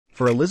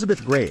For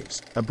Elizabeth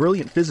Graves, a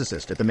brilliant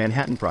physicist at the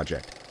Manhattan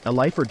Project, a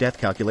life-or-death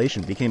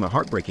calculation became a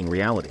heartbreaking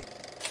reality.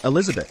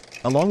 Elizabeth,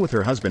 along with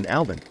her husband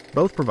Alvin,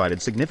 both provided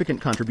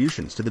significant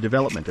contributions to the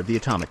development of the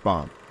atomic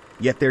bomb.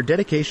 Yet their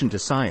dedication to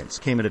science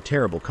came at a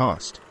terrible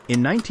cost.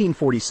 In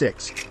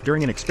 1946,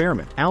 during an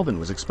experiment, Alvin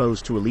was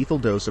exposed to a lethal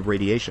dose of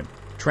radiation.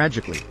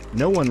 Tragically,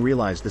 no one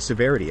realized the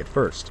severity at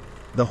first.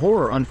 The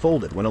horror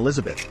unfolded when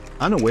Elizabeth,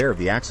 unaware of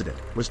the accident,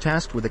 was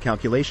tasked with a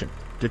calculation,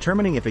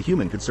 determining if a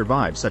human could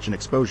survive such an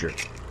exposure.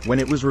 When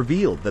it was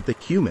revealed that the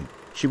human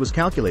she was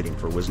calculating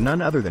for was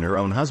none other than her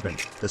own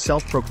husband, the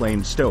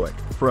self-proclaimed stoic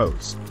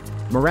froze.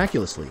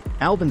 Miraculously,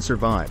 Alvin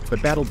survived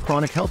but battled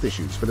chronic health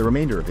issues for the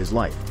remainder of his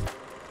life.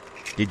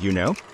 Did you know?